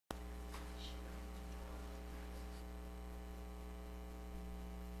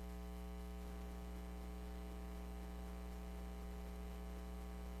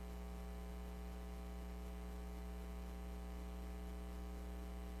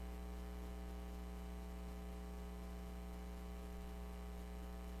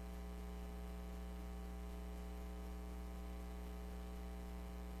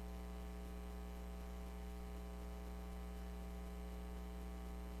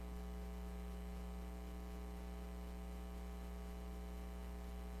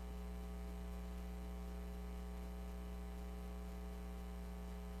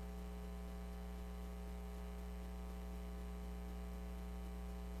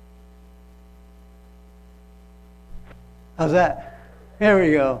How's that? There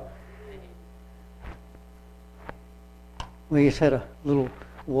we go. We just had a little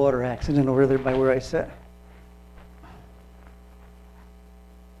water accident over there by where I sat.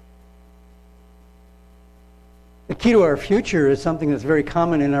 The key to our future is something that's very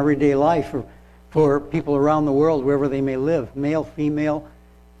common in everyday life for people around the world, wherever they may live, male, female,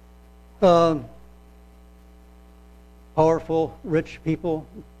 powerful, rich people,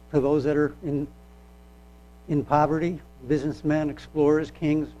 to those that are in poverty, businessmen, explorers,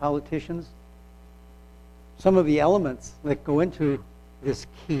 kings, politicians. Some of the elements that go into this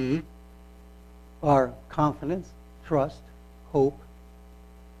key are confidence, trust, hope,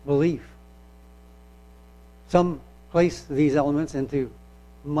 belief. Some place these elements into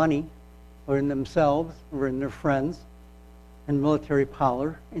money, or in themselves, or in their friends, in military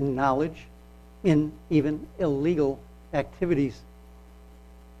power, in knowledge, in even illegal activities.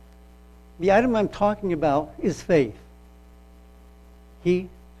 The item I'm talking about is faith. Key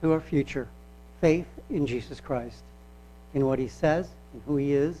to our future. Faith in Jesus Christ, in what He says, and who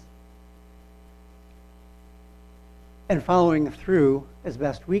He is, and following through as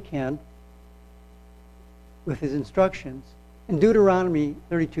best we can with His instructions. In Deuteronomy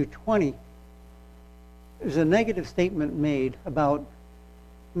 32:20, there's a negative statement made about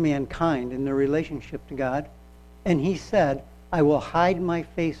mankind and their relationship to God. And He said, I will hide my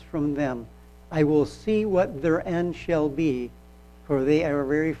face from them. I will see what their end shall be, for they are a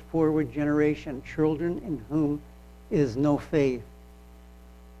very forward generation, children in whom is no faith.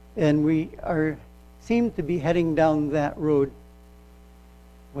 And we seem to be heading down that road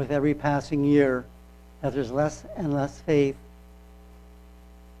with every passing year, as there's less and less faith.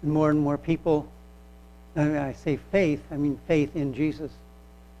 And more people, and I say faith, I mean faith in Jesus,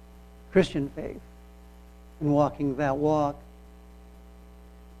 Christian faith, and walking that walk.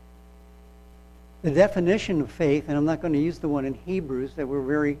 The definition of faith, and I'm not going to use the one in Hebrews that we're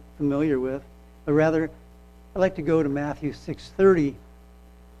very familiar with, but rather I'd like to go to Matthew 6:30,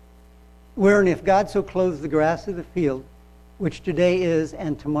 wherein if God so clothes the grass of the field, which today is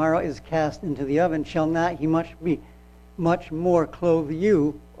and tomorrow is cast into the oven, shall not He much more clothe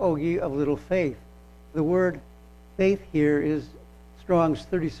you, O ye of little faith? The word faith here is Strong's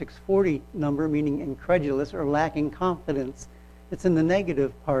 3640 number, meaning incredulous or lacking confidence. It's in the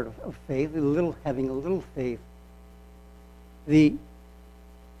negative part of faith, having a little faith. The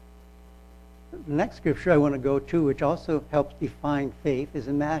next scripture I want to go to, which also helps define faith, is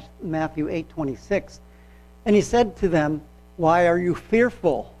in Matthew 8:26. And He said to them, why are you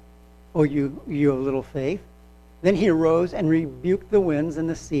fearful, O you of little faith? Then He arose and rebuked the winds and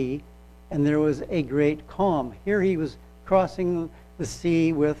the sea, and there was a great calm. Here He was crossing the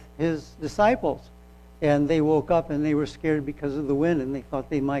sea with His disciples. And they woke up and they were scared because of the wind, and they thought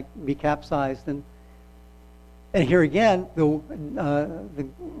they might be capsized. And here again, the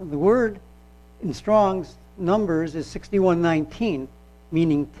word in Strong's numbers is 6119,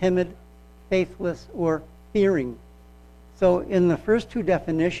 meaning timid, faithless, or fearing. So in the first two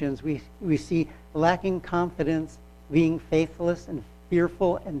definitions, we see lacking confidence, being faithless and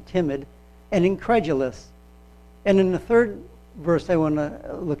fearful and timid, and incredulous. And in the third verse I want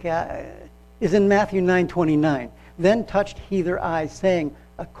to look at is in Matthew 9:29. Then touched He their eyes, saying,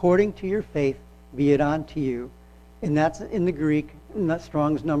 according to your faith be it unto you. And that's in the Greek, in that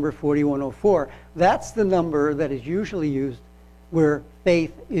Strong's number 4104. That's the number that is usually used where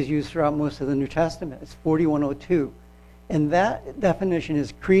faith is used throughout most of the New Testament. It's 4102. And that definition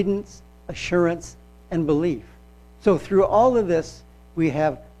is credence, assurance, and belief. So through all of this, we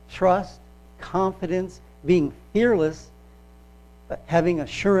have trust, confidence, being fearless, having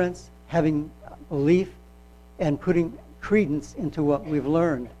assurance, having belief, and putting credence into what we've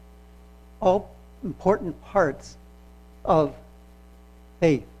learned. All important parts of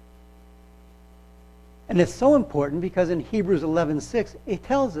faith. And it's so important because in Hebrews 11:6, it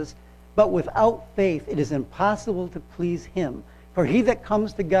tells us, but without faith it is impossible to please Him. For he that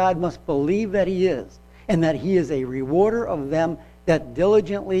comes to God must believe that He is, and that He is a rewarder of them that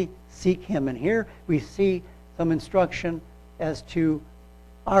diligently seek Him. And here we see some instruction as to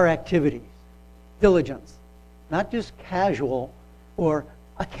our activities. Diligence. Not just casual or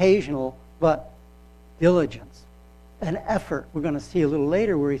occasional, but diligence. An effort. We're going to see a little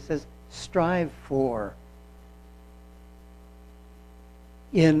later where He says, strive for.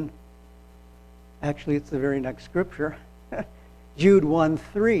 Actually, it's the very next scripture. Jude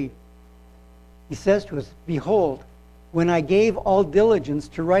 1:3. He says to us, behold, when I gave all diligence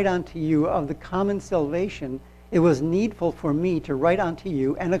to write unto you of the common salvation, it was needful for me to write unto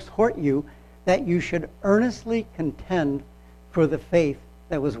you and exhort you that you should earnestly contend for the faith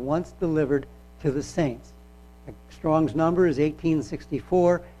that was once delivered to the saints. The Strong's number is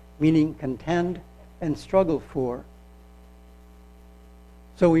 1864, meaning contend and struggle for.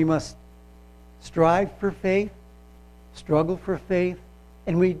 So we must strive for faith, struggle for faith,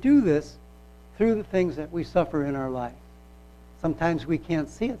 and we do this through the things that we suffer in our life. Sometimes we can't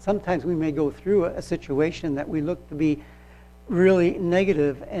see it. Sometimes we may go through a situation that we look to be really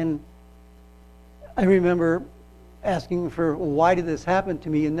negative. And I remember asking for, why did this happen to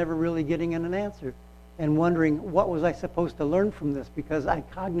me, and never really getting an answer, and wondering, what was I supposed to learn from this, because I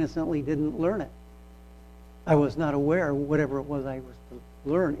cognizantly didn't learn it. I was not aware of whatever it was I was to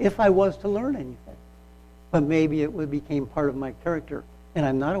learn, if I was to learn anything. But maybe it became part of my character, and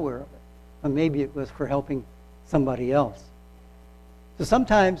I'm not aware of it. But maybe it was for helping somebody else. So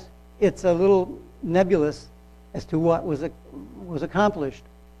sometimes it's a little nebulous as to what was accomplished.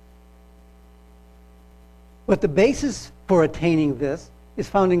 But the basis for attaining this is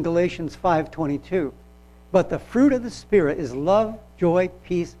found in Galatians 5:22. But the fruit of the Spirit is love, joy,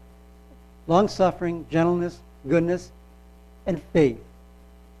 peace, long-suffering, gentleness, goodness, and faith.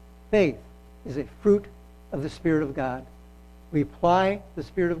 Faith is a fruit of the Spirit of God. We apply the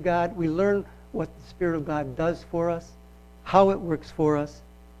Spirit of God. We learn what the Spirit of God does for us, how it works for us,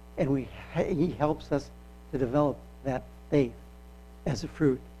 and He helps us to develop that faith as a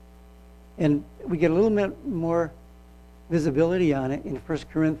fruit. And we get a little bit more visibility on it in 1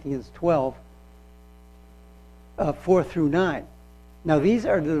 Corinthians 12, 4 through 9. Now, these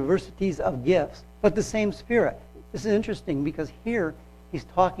are the diversities of gifts, but the same Spirit. This is interesting because here he's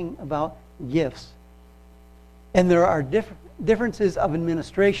talking about gifts. And there are differences of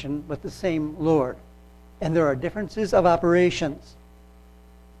administration, but the same Lord. And there are differences of operations,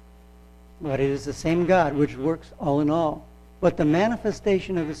 but it is the same God which works all in all. But the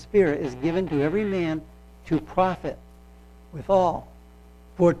manifestation of the Spirit is given to every man to profit withal.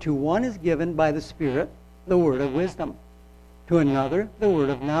 For to one is given by the Spirit the word of wisdom, to another the word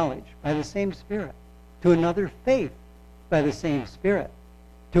of knowledge by the same Spirit, to another faith by the same Spirit,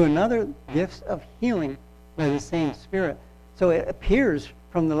 to another gifts of healing by the same Spirit. So it appears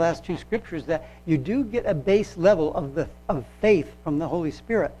from the last two scriptures that you do get a base level of faith from the Holy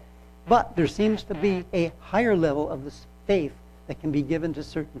Spirit, but there seems to be a higher level of the faith that can be given to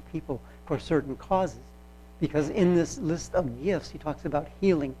certain people for certain causes. Because in this list of gifts, he talks about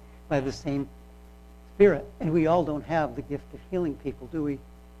healing by the same Spirit. And we all don't have the gift of healing people, do we?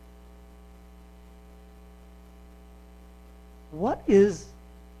 What is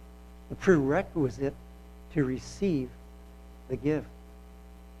the prerequisite to receive the gift?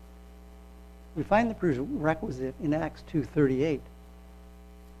 We find the prerequisite in Acts 2:38.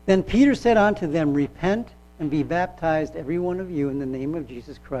 Then Peter said unto them, Repent and be baptized, every one of you, in the name of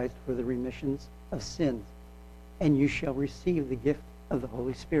Jesus Christ for the remissions of sins, and you shall receive the gift of the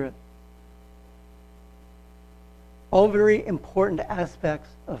Holy Spirit. All very important aspects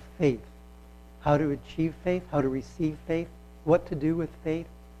of faith. How to achieve faith, how to receive faith, what to do with faith,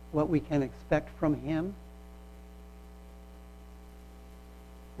 what we can expect from Him,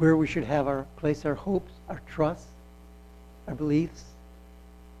 where we should have place our hopes, our trusts, our beliefs.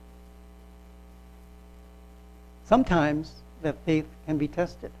 Sometimes that faith can be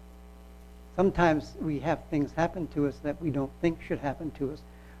tested. Sometimes we have things happen to us that we don't think should happen to us.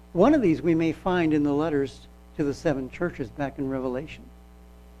 One of these we may find in the letters to the 7 churches back in Revelation.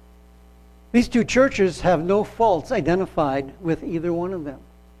 These 2 churches have no faults identified with either one of them.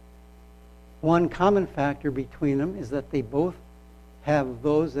 One common factor between them is that they both have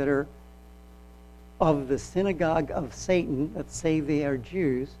those that are of the synagogue of Satan that say they are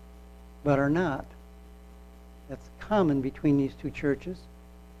Jews, but are not. That's common between these 2 churches.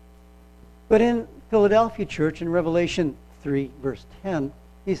 But in Philadelphia church, in Revelation 3, verse 10,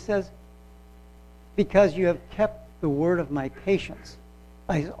 he says, Because you have kept the word of my patience,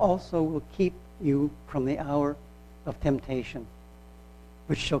 I also will keep you from the hour of temptation,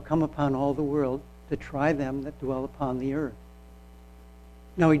 which shall come upon all the world to try them that dwell upon the earth.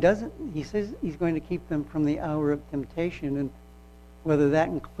 Now he says he's going to keep them from the hour of temptation, and whether that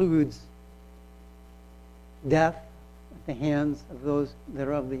includes death at the hands of those that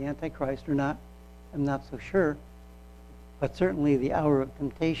are of the Antichrist or not, I'm not so sure. But certainly the hour of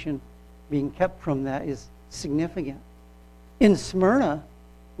temptation being kept from that is significant. In Smyrna,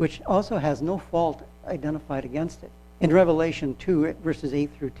 which also has no fault identified against it, in Revelation 2, verses 8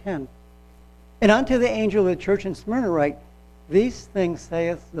 through 10, And unto the angel of the church in Smyrna write, These things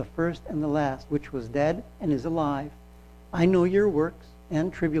saith the first and the last, which was dead and is alive. I know your works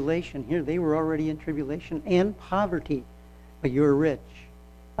and tribulation. Here they were already in tribulation and poverty, but you are rich.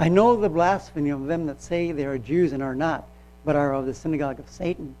 I know the blasphemy of them that say they are Jews and are not, but are of the synagogue of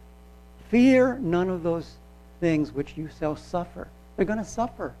Satan. Fear none of those things which you shall suffer. They're going to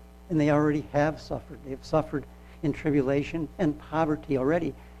suffer, and they already have suffered. They've suffered in tribulation and poverty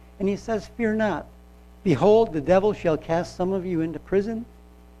already. And he says, fear not. Behold, the devil shall cast some of you into prison,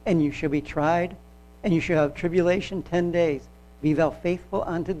 and you shall be tried, and you shall have tribulation 10 days. Be thou faithful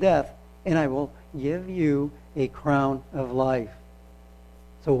unto death, and I will give you a crown of life.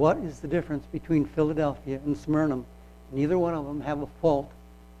 So what is the difference between Philadelphia and Smyrna? Neither one of them have a fault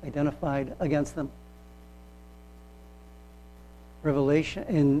identified against them. Revelation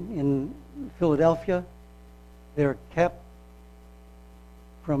in Philadelphia, they're kept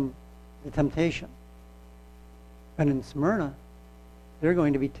from the temptation. And in Smyrna, they're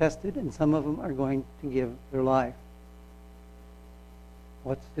going to be tested, and some of them are going to give their life.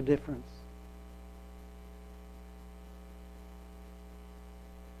 What's the difference?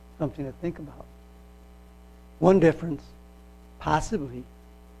 Something to think about. One difference, possibly,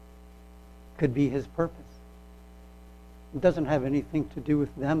 could be his purpose. It doesn't have anything to do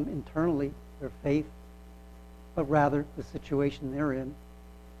with them internally, their faith, but rather the situation they're in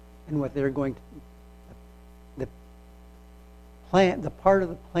and what they're going to, the plan, the part of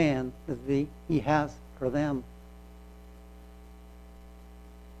the plan that he has for them.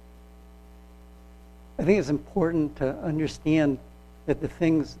 I think it's important to understand that the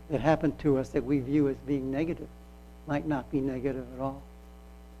things that happen to us that we view as being negative might not be negative at all.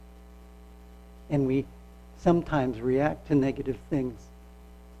 And we sometimes react to negative things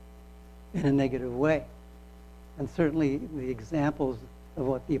in a negative way. And certainly the examples of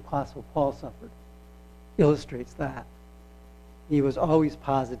what the Apostle Paul suffered illustrates that. He was always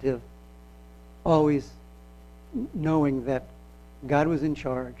positive, always knowing that God was in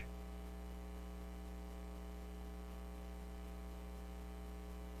charge.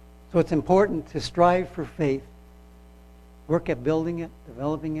 So it's important to strive for faith, work at building it,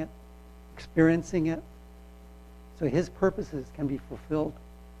 developing it, experiencing it, so his purposes can be fulfilled,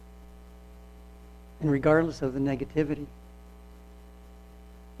 and regardless of the negativity.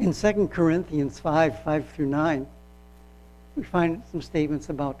 In 2 Corinthians 5:5-9, we find some statements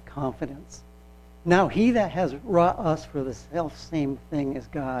about confidence. Now he that has wrought us for the selfsame thing is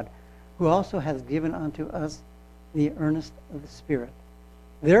God, who also has given unto us the earnest of the Spirit.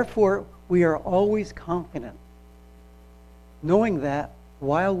 Therefore, we are always confident, knowing that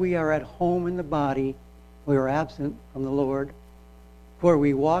while we are at home in the body, we are absent from the Lord. For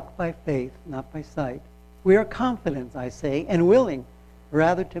we walk by faith, not by sight. We are confident, I say, and willing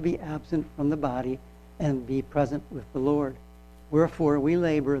rather to be absent from the body and be present with the Lord. Wherefore we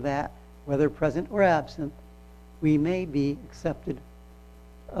labor that, whether present or absent, we may be accepted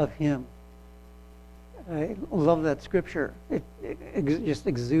of him. I love that scripture. It just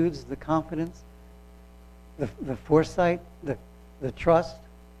exudes the confidence, the foresight, the trust,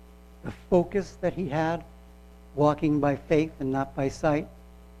 the focus that he had, walking by faith and not by sight,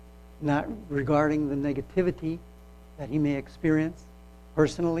 not regarding the negativity that he may experience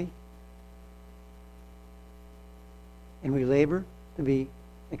personally. And we labor to be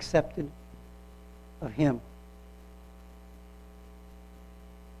accepted of him.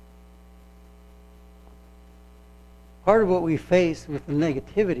 Part of what we face with the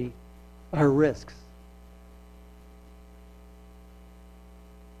negativity are risks.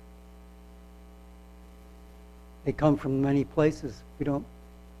 They come from many places. We don't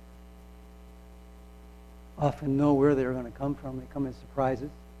often know where they're going to come from. They come as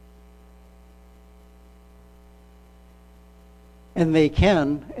surprises. And they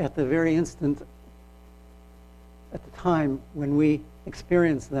can, at the very instant, at the time when we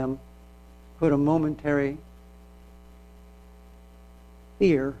experience them, put a momentary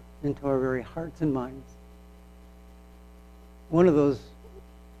fear into our very hearts and minds. One of those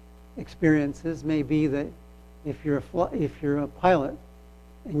experiences may be that if you're a pilot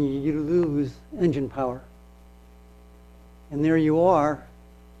and you lose engine power, and there you are,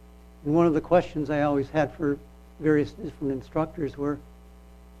 and one of the questions I always had for various different instructors were,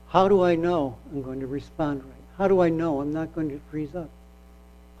 how do I know I'm going to respond right? How do I know I'm not going to freeze up?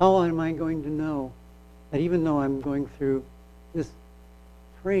 How am I going to know that even though I'm going through this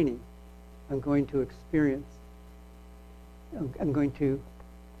training, I'm going to experience, I'm going to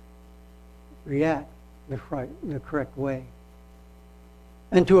react the correct way?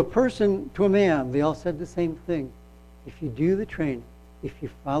 And to a person, to a man, they all said the same thing. If you do the training, if you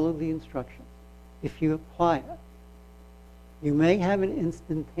follow the instructions, if you apply it, you may have an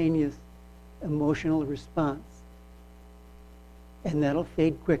instantaneous emotional response, and that'll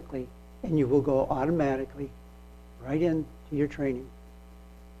fade quickly, and you will go automatically right into your training.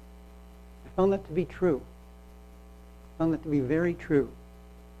 I found that to be true. I found that to be very true.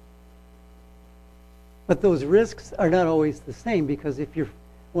 But those risks are not always the same, because if you're,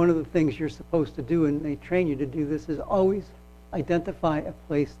 one of the things you're supposed to do, and they train you to do this, is always identify a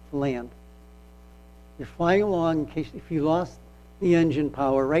place to land. You're flying along, in case if you lost the engine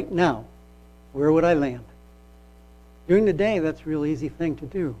power right now, where would I land? During the day, that's a real easy thing to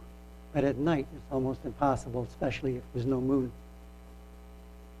do. But at night, it's almost impossible, especially if there's no moon.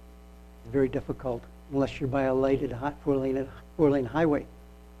 It's very difficult, unless you're by a lighted four-lane highway.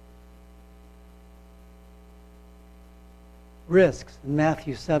 Risks in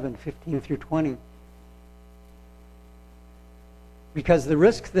Matthew 7:15 through 20. Because the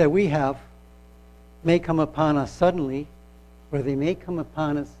risks that we have may come upon us suddenly, or they may come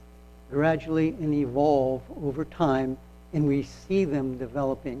upon us gradually and evolve over time, and we see them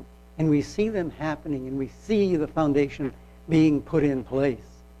developing, and we see them happening, and we see the foundation being put in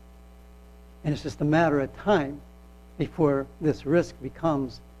place. And it's just a matter of time before this risk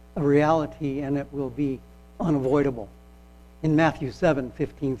becomes a reality, and it will be unavoidable. In Matthew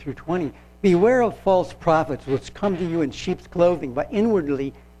 7:15 through 20, beware of false prophets which come to you in sheep's clothing, but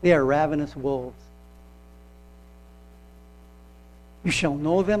inwardly they are ravenous wolves. You shall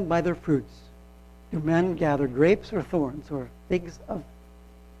know them by their fruits. Do men gather grapes or thorns, or figs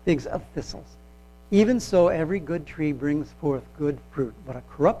of thistles? Even so, every good tree brings forth good fruit, but a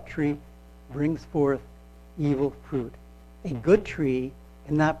corrupt tree brings forth evil fruit. A good tree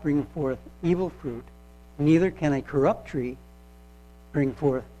cannot bring forth evil fruit, neither can a corrupt tree bring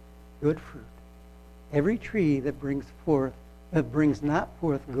forth good fruit. Every tree that brings not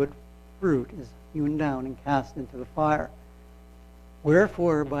forth good fruit is hewn down and cast into the fire.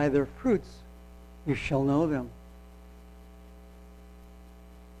 Wherefore by their fruits you shall know them.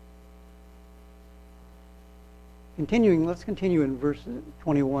 Let's continue in verses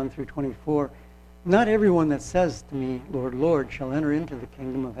 21 through 24. Not everyone that says to me, Lord, Lord, shall enter into the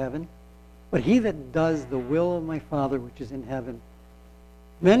kingdom of heaven, but he that does the will of my Father which is in heaven.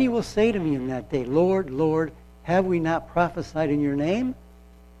 Many will say to me in that day, Lord, Lord, have we not prophesied in your name?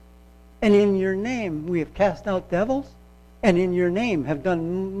 And in your name we have cast out devils? And in your name have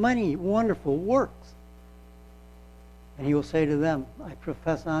done many wonderful works? And he will say to them, I will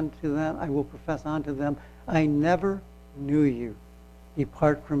profess unto them, I never knew you.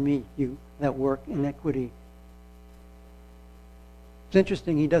 Depart from me, you that work iniquity. It's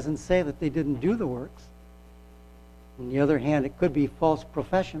interesting, he doesn't say that they didn't do the works. On the other hand, it could be false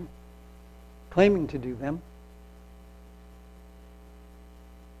profession, claiming to do them.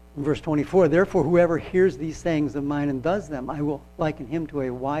 In verse 24, therefore whoever hears these sayings of mine and does them, I will liken him to a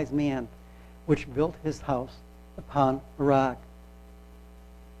wise man, which built his house upon a rock.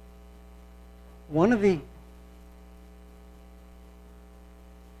 One of the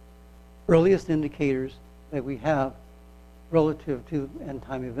earliest indicators that we have relative to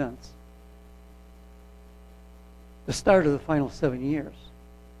end-time events, the start of the final 7 years.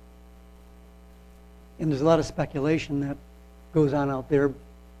 And there's a lot of speculation that goes on out there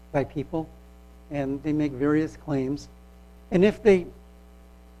by people, and they make various claims. And if they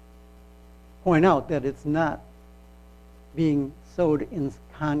point out that it's not being sowed in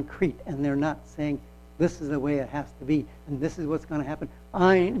concrete, and they're not saying this is the way it has to be, and this is what's going to happen,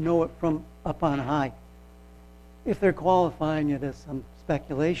 I know it from up on high. If they're qualifying it as some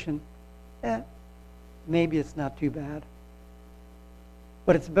speculation, maybe it's not too bad.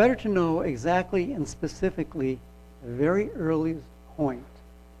 But it's better to know exactly and specifically the very earliest point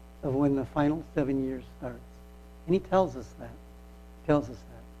of when the final 7 years starts. And he tells us that.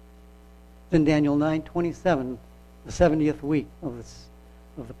 It's in Daniel 9:27, the 70th week of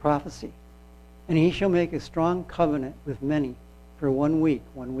the prophecy. And he shall make a strong covenant with many for 1 week.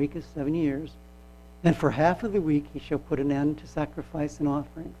 1 week is 7 years. And for half of the week he shall put an end to sacrifice and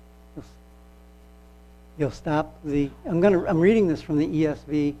offering. He'll stop the... I'm reading this from the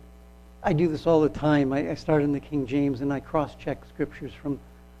ESV. I do this all the time. I start in the King James and I cross-check scriptures from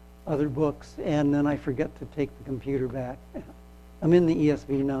other books, and then I forget to take the computer back. I'm in the ESV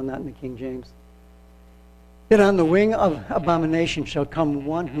now, not in the King James. Then on the wing of abomination shall come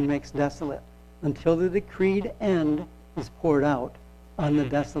one who makes desolate, until the decreed end is poured out on the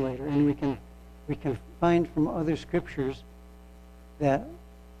desolator. And we can find from other scriptures that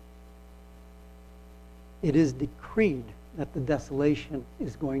it is decreed that the desolation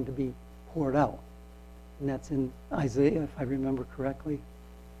is going to be poured out. And that's in Isaiah, if I remember correctly.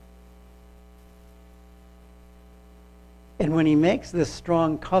 And when he makes this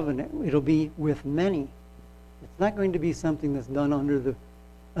strong covenant, it'll be with many. It's not going to be something that's done under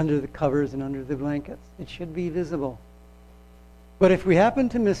the covers and under the blankets. It should be visible. But if we happen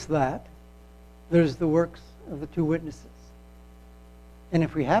to miss that, there's the works of the two witnesses. And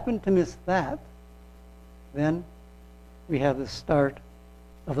if we happen to miss that, Then we have the start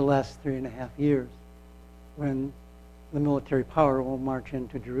of the last 3.5 years when the military power will march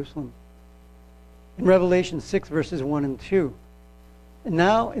into Jerusalem. In Revelation 6, verses 1 and 2.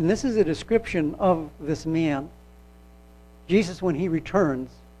 And this is a description of this man. Jesus, when he returns,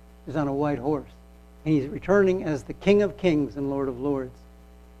 is on a white horse. And he's returning as the King of Kings and Lord of Lords.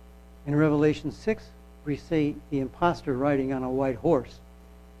 In Revelation 6, we see the impostor riding on a white horse.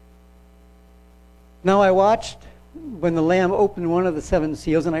 Now I watched when the Lamb opened one of the 7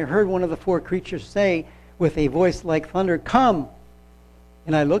 seals, and I heard one of the 4 creatures say with a voice like thunder, "Come!"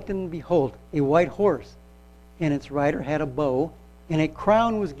 And I looked, and behold, a white horse, and its rider had a bow, and a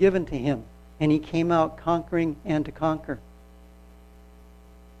crown was given to him, and he came out conquering and to conquer.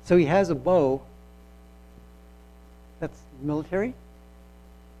 So he has a bow. That's military,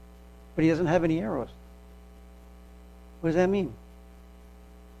 but he doesn't have any arrows. What does that mean?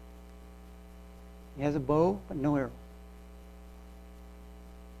 He has a bow, but no arrows.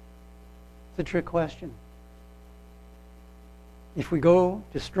 It's a trick question. If we go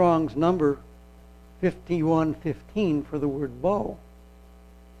to Strong's number 5115 for the word bow,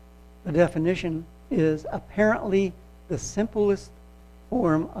 the definition is apparently the simplest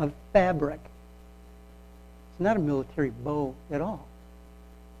form of fabric. It's not a military bow at all.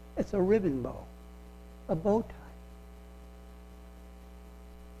 It's a ribbon bow, a bow tie.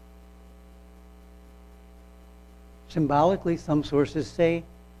 Symbolically, some sources say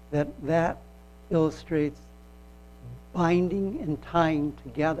that illustrates binding and tying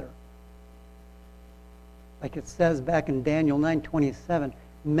together. Like it says back in Daniel 9:27,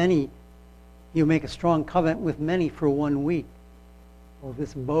 you make a strong covenant with many for 1 week. Well,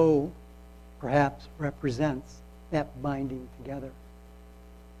 this bow perhaps represents that binding together.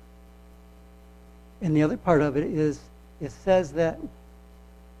 And the other part of it is, it says that,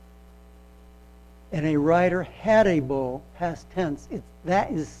 and a rider had a bow, past tense.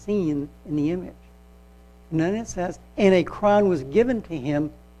 That is seen in the image. And then it says, and a crown was given to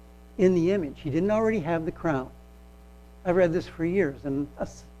him in the image. He didn't already have the crown. I've read this for years, and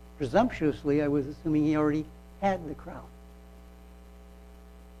presumptuously I was assuming he already had the crown.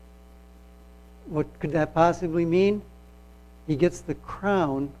 What could that possibly mean? He gets the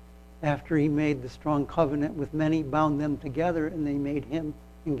crown after he made the strong covenant with many, bound them together, and they made him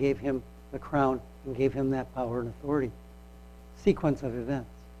and gave him the crown and gave him that power and authority. Sequence of events.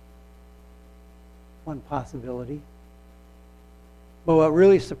 One possibility. But what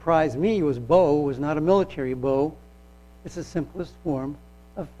really surprised me was bow was not a military bow. It's the simplest form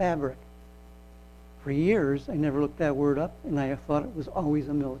of fabric. For years, I never looked that word up, and I thought it was always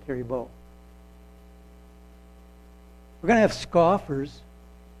a military bow. We're going to have scoffers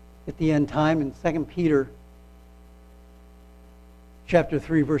at the end time in 2 Peter chapter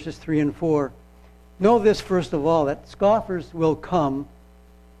 3, verses 3 and 4. Know this, first of all, that scoffers will come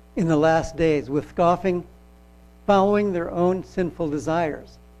in the last days with scoffing, following their own sinful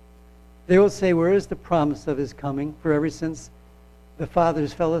desires. They will say, where is the promise of his coming? For ever since the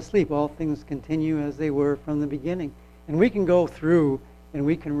fathers fell asleep, all things continue as they were from the beginning. And we can go through and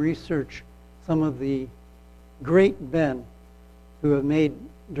we can research some of the great men who have made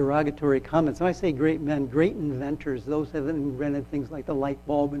derogatory comments. When I say great men, great inventors, those that have invented things like the light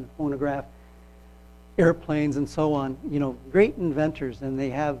bulb and phonograph, airplanes and so on, great inventors, and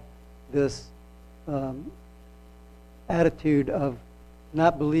they have this attitude of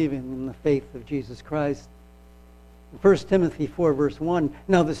not believing in the faith of Jesus Christ. 1 Timothy 4, verse 1,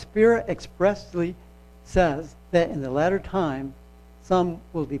 now the Spirit expressly says that in the latter time some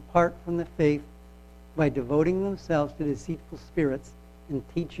will depart from the faith by devoting themselves to deceitful spirits and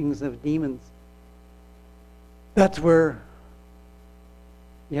teachings of demons. That's where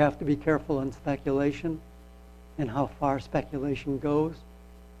you have to be careful on speculation and how far speculation goes.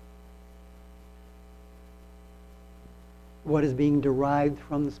 What is being derived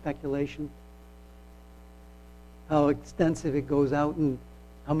from the speculation. How extensive it goes out and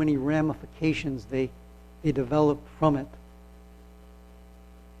how many ramifications they develop from it.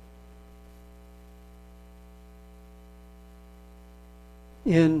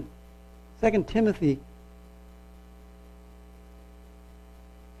 In 2 Timothy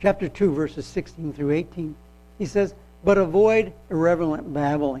chapter 2, verses 16 through 18, he says, but avoid irreverent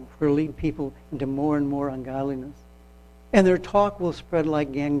babbling, for it'll lead people into more and more ungodliness. And their talk will spread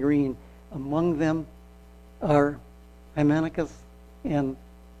like gangrene. Among them are Hymenaeus and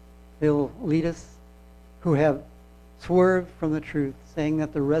Philetus, who have swerved from the truth, saying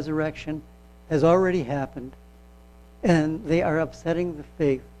that the resurrection has already happened, and they are upsetting the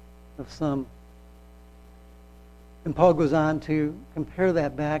faith of some. And Paul goes on to compare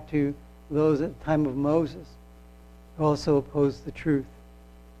that back to those at the time of Moses who also opposed the truth.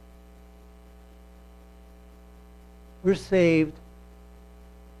 We're saved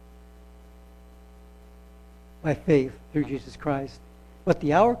by faith through Jesus Christ. But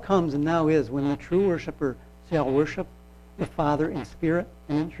the hour comes and now is when the true worshiper shall worship the Father in spirit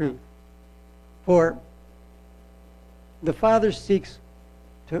and in truth. For the Father seeks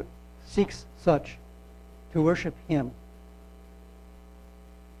such to worship him.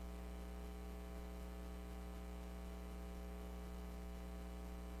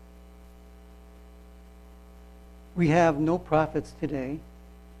 We have no prophets today,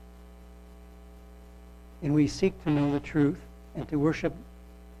 and we seek to know the truth and to worship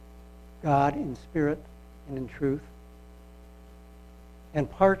God in spirit and in truth.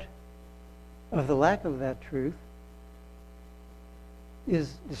 And part of the lack of that truth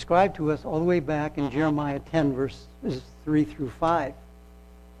is described to us all the way back in Jeremiah 10, verses 3 through 5.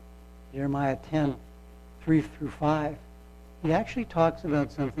 Jeremiah 10, 3 through 5. He actually talks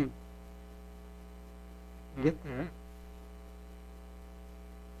about something. Get there.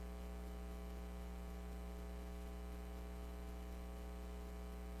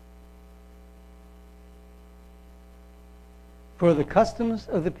 For the customs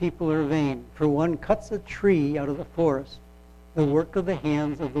of the people are vain. For one cuts a tree out of the forest, the work of the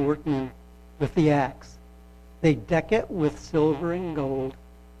hands of the workmen with the axe. They deck it with silver and gold.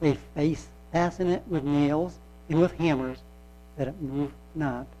 They fasten it with nails and with hammers, that it move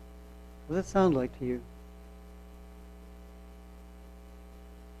not. What does that sound like to you?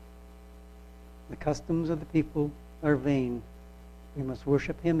 The customs of the people are vain. We must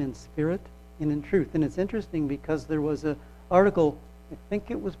worship him in spirit and in truth. And it's interesting because there was an article, I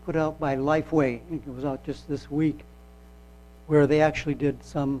think it was put out by Lifeway, I think it was out just this week, where they actually did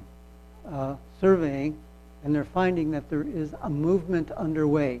some surveying, and they're finding that there is a movement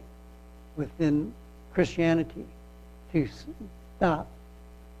underway within Christianity to stop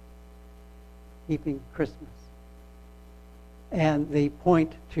keeping Christmas. And they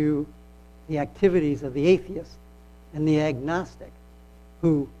point to the activities of the atheist and the agnostic,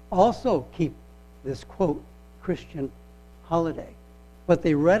 who also keep this, quote, Christian holiday. But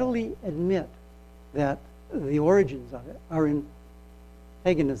they readily admit that the origins of it are in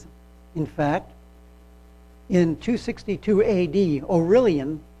paganism. In fact, in 262 A.D.,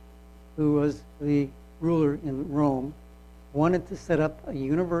 Aurelian, who was the ruler in Rome, wanted to set up a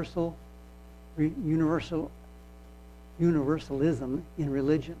universalism in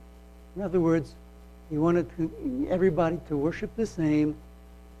religion. In other words, he wanted everybody to worship the same,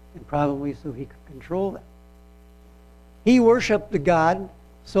 and probably so he could control them. He worshipped the god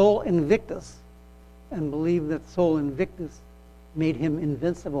Sol Invictus and believed that Sol Invictus made him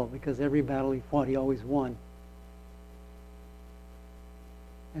invincible because every battle he fought, he always won.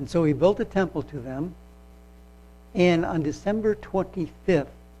 And so he built a temple to them, and on December 25th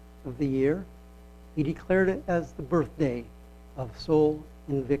of the year, he declared it as the birthday of Sol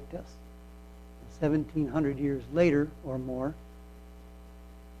Invictus. 1,700 years later or more,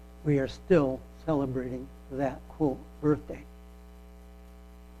 we are still celebrating that, quote, birthday.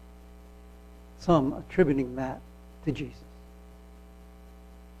 Some attributing that to Jesus.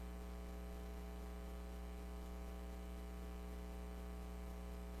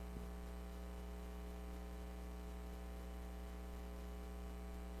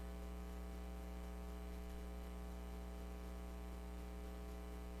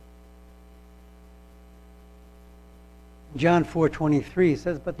 John 4:23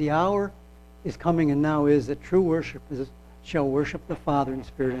 says, "But the hour is coming and now is that true worshipers shall worship the Father in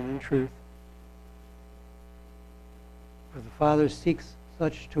spirit and in truth. For the Father seeks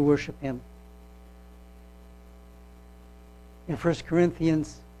such to worship him." In 1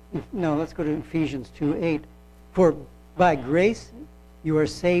 Corinthians, no, let's go to Ephesians 2:8. "For by grace you are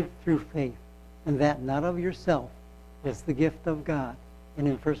saved through faith, and that not of yourself, it's the gift of God." And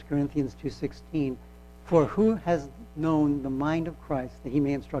in 1 Corinthians 2:16, "For who has known the mind of Christ that he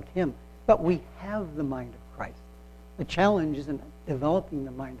may instruct him?" But we have the mind of Christ. The challenge isn't developing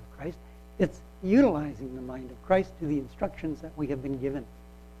the mind of Christ. It's utilizing the mind of Christ to the instructions that we have been given.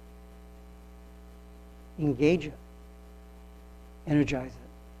 Engage it. Energize it.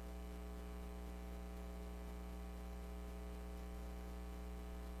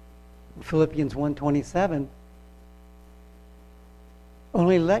 In Philippians 1:27,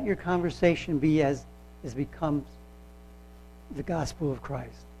 "Only let your conversation be as becomes the gospel of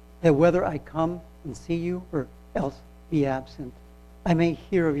Christ, that whether I come and see you or else be absent, I may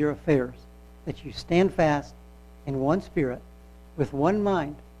hear of your affairs, that you stand fast in one spirit, with one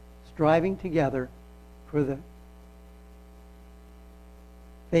mind, striving together for the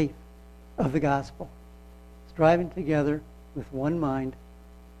faith of the gospel, striving together with one mind,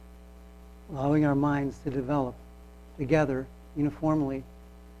 allowing our minds to develop together uniformly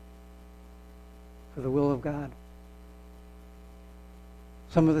for the will of God.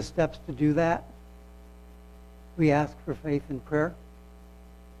 Some of the steps to do that: we ask for faith in prayer.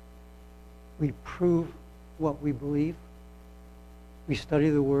 We prove what we believe. We study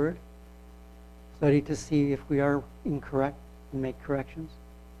the Word, study to see if we are incorrect and make corrections.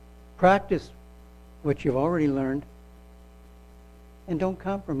 Practice what you've already learned, and don't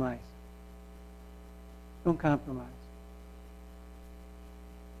compromise. Don't compromise.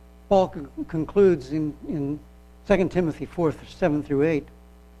 Paul concludes in 2 Timothy 4, 7 through 8.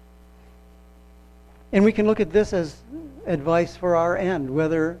 And we can look at this as advice for our end,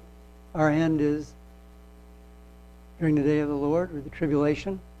 whether our end is during the day of the Lord or the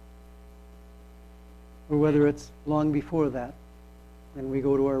tribulation, or whether it's long before that, when we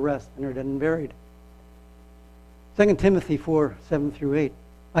go to our rest and are dead and buried. 2 Timothy 4, 7 through 8.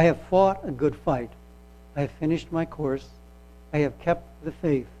 I have fought a good fight. I have finished my course. I have kept the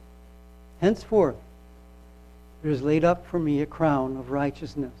faith. Henceforth, there is laid up for me a crown of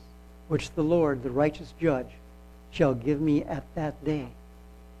righteousness, which the Lord, the righteous judge, shall give me at that day,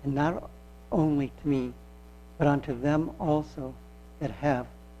 and not only to me, but unto them also that have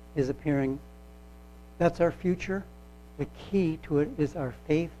his appearing. That's our future. The key to it is our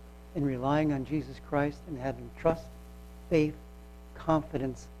faith in relying on Jesus Christ and having trust, faith,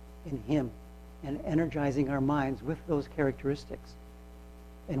 confidence in him, and energizing our minds with those characteristics.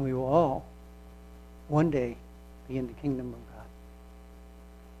 And we will all one day be in the kingdom of God.